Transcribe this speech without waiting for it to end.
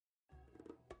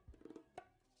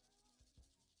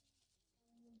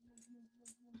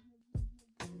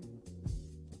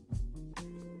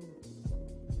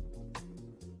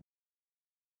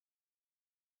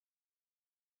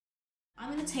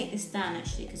I'm going to take this down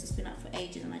actually because it's been up for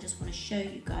ages and I just want to show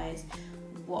you guys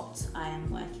what I am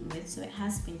working with. So it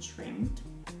has been trimmed.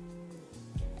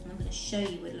 And I'm going to show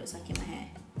you what it looks like in my hair.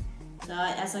 So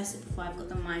as I said before, I've got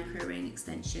the micro ring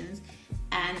extensions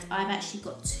and I've actually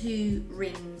got 2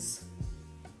 rings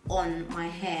on my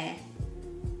hair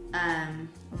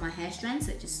strand,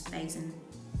 so it just stays in,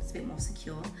 it's a bit more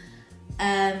secure.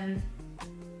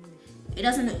 It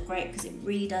doesn't look great because it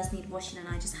really does need washing and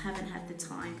I just haven't had the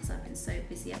time because I've been so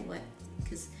busy at work,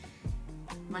 because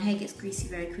my hair gets greasy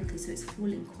very quickly, so it's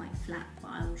falling quite flat,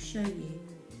 but I will show you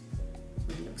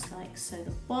what it looks like. So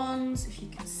the bonds, if you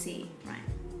can see, right,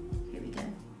 here we go.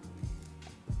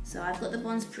 So I've got the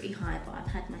bonds pretty high, but I've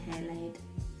had my hair laid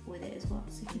with it as well.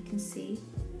 So if you can see,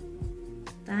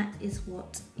 that is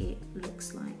what it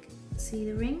looks like. See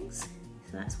the rings?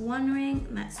 So that's 1 ring,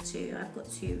 and that's 2. I've got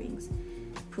 2 rings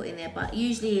put in there, but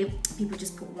usually people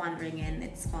just put 1 ring in,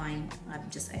 it's fine. I'm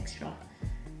just extra.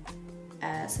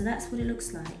 So that's what it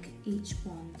looks like, each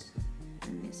bond.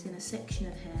 And it's in a section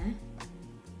of hair.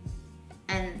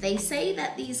 And they say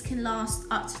that these can last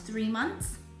up to 3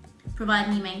 months,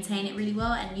 providing you maintain it really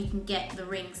well, and you can get the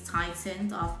rings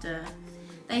tightened after,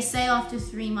 they say after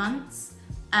 3 months.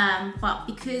 But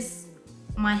because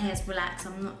my hair's relaxed,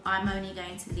 I'm only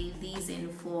going to leave these in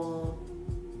for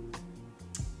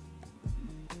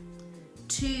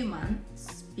 2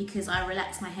 months because I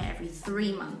relax my hair every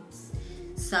 3 months.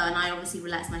 So, and I obviously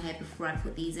relax my hair before I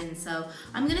put these in. So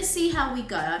I'm gonna see how we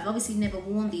go. I've obviously never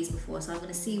worn these before, so I'm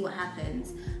gonna see what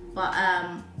happens. But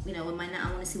you know, I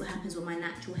wanna see what happens when my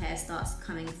natural hair starts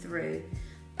coming through.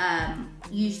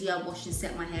 Usually I wash and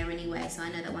set my hair anyway, so I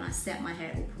know that when I set my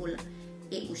hair,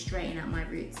 it will straighten out my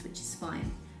roots, which is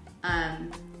fine.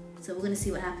 So we're gonna see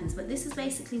what happens. But this is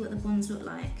basically what the bonds look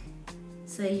like.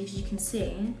 So as you can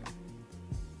see,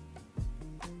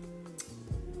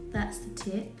 that's the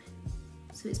tip.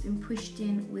 So it's been pushed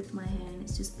in with my hair and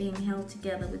it's just being held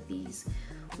together with these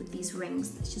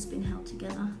rings. It's just been held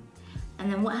together. And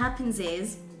then what happens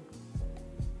is,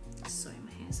 sorry,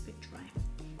 my hair's a bit dry,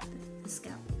 the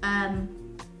scalp.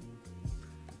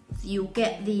 You'll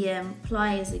get the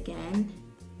pliers again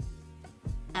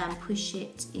and push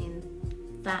it in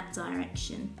that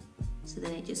direction. So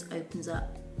then it just opens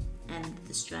up and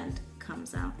the strand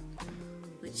comes out,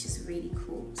 which is really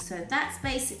cool. So that's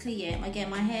basically it. Again,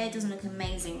 my hair doesn't look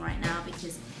amazing right now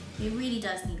because it really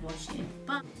does need washing.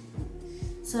 But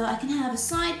so I can have a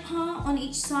side part on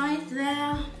each side,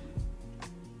 there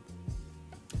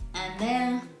and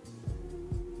there,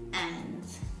 and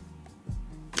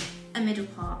a middle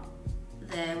part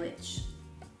there, which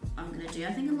I'm gonna do.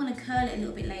 I think I'm gonna curl it a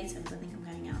little bit later because I think I'm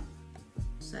going out.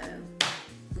 So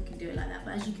we can do it like that.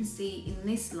 But as you can see in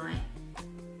this light,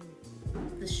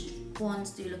 the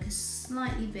bonds do look a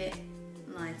slightly bit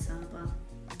lighter, but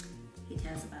who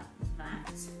cares about that?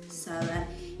 So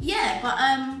yeah, but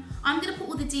I'm gonna put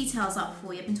all the details up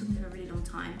for you. I've been talking for a really long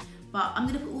time, but I'm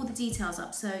gonna put all the details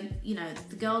up. So you know,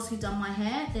 the girls who've done my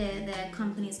hair, their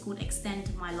company is called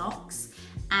Extend My Locks,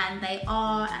 and they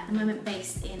are at the moment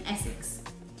based in Essex.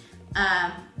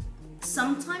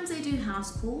 Sometimes they do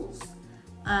house calls,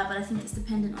 but I think it's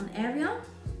dependent on area.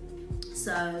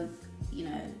 So you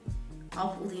know, I'll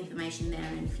put all the information there,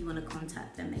 and if you want to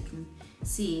contact them, they can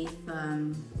see if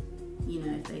you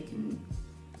know, if they can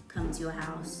come to your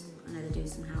house. I know they do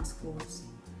some house calls.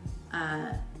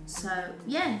 So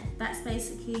yeah, that's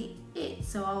basically it.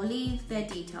 So I'll leave their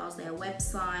details, their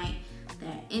website,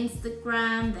 their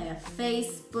Instagram, their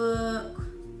Facebook,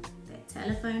 their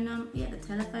telephone number. Yeah, the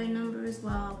telephone number as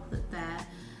well, I'll put there.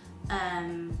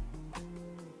 Trying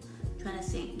to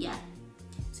think, yeah.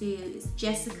 So it's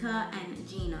Jessica and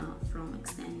Gina from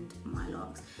Extend My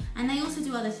Locks. And they also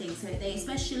do other things. So they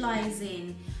specialize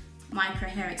in micro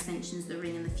hair extensions, the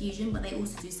ring and the fusion, but they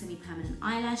also do semi-permanent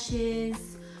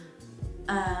eyelashes.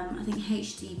 I think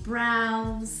HD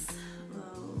brows.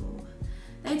 Oh,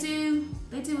 they do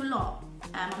a lot.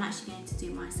 I'm actually going to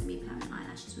do my semi-permanent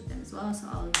eyelashes with them as well, so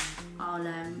I'll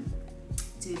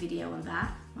do a video on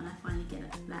that when I finally get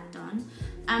that done.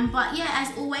 But yeah,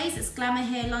 as always, it's Glamor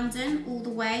Hair London all the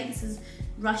way. This is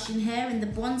Russian hair, and the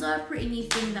bonds are a pretty new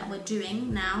thing that we're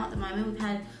doing now at the moment. We've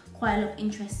had quite a lot of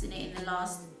interest in it in the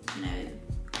last, you know,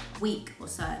 week or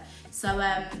so. So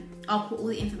I'll put all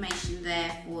the information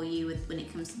there for you when it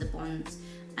comes to the bonds,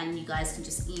 and you guys can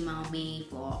just email me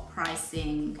for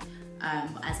pricing.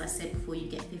 But as I said before, you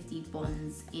get 50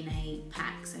 bonds in a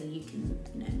pack, so you can,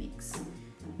 you know, mix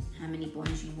how many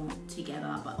bonds you want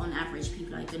together. But on average, you're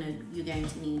going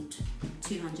to need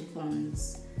 200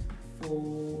 bonds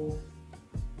for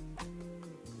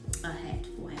a head,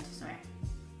 forehead, sorry.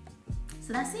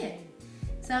 So that's it.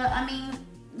 So I mean,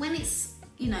 when it's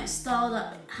you know, styled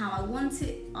up how I want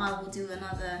it, I will do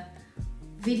another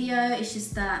video. It's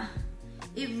just that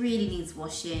it really needs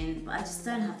washing, but I just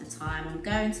don't have the time. I'm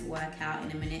going to work out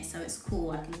in a minute, so it's cool,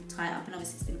 I can tie it up, and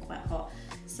obviously it's been quite hot,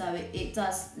 so it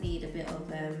does need a bit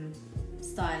of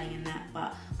styling in that,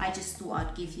 but I just thought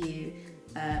I'd give you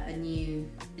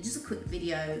just a quick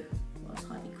video. Well, it's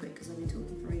hardly quick because I've been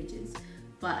talking for ages,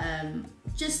 but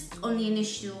just on the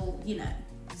initial, you know,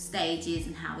 stages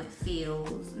and how it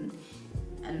feels and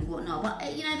whatnot.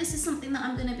 But you know, this is something that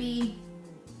I'm going to be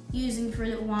using for a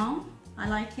little while. I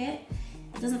like it.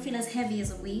 It doesn't feel as heavy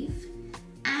as a weave,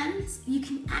 and you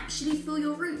can actually feel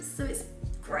your roots, so it's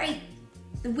great.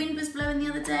 The wind was blowing the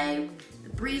other day, the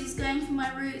breeze was going through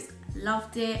my roots,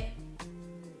 loved it.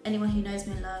 Anyone who knows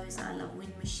me knows I love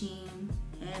wind machine,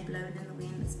 hair blowing in the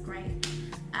wind, it's great.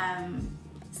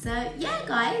 So yeah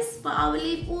guys, but I will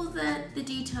leave all the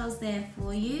details there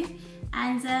for you,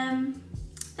 and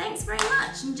thanks very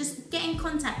much, and just get in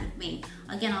contact with me.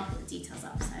 Again, I'll put the details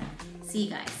up, so see you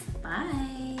guys,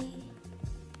 bye.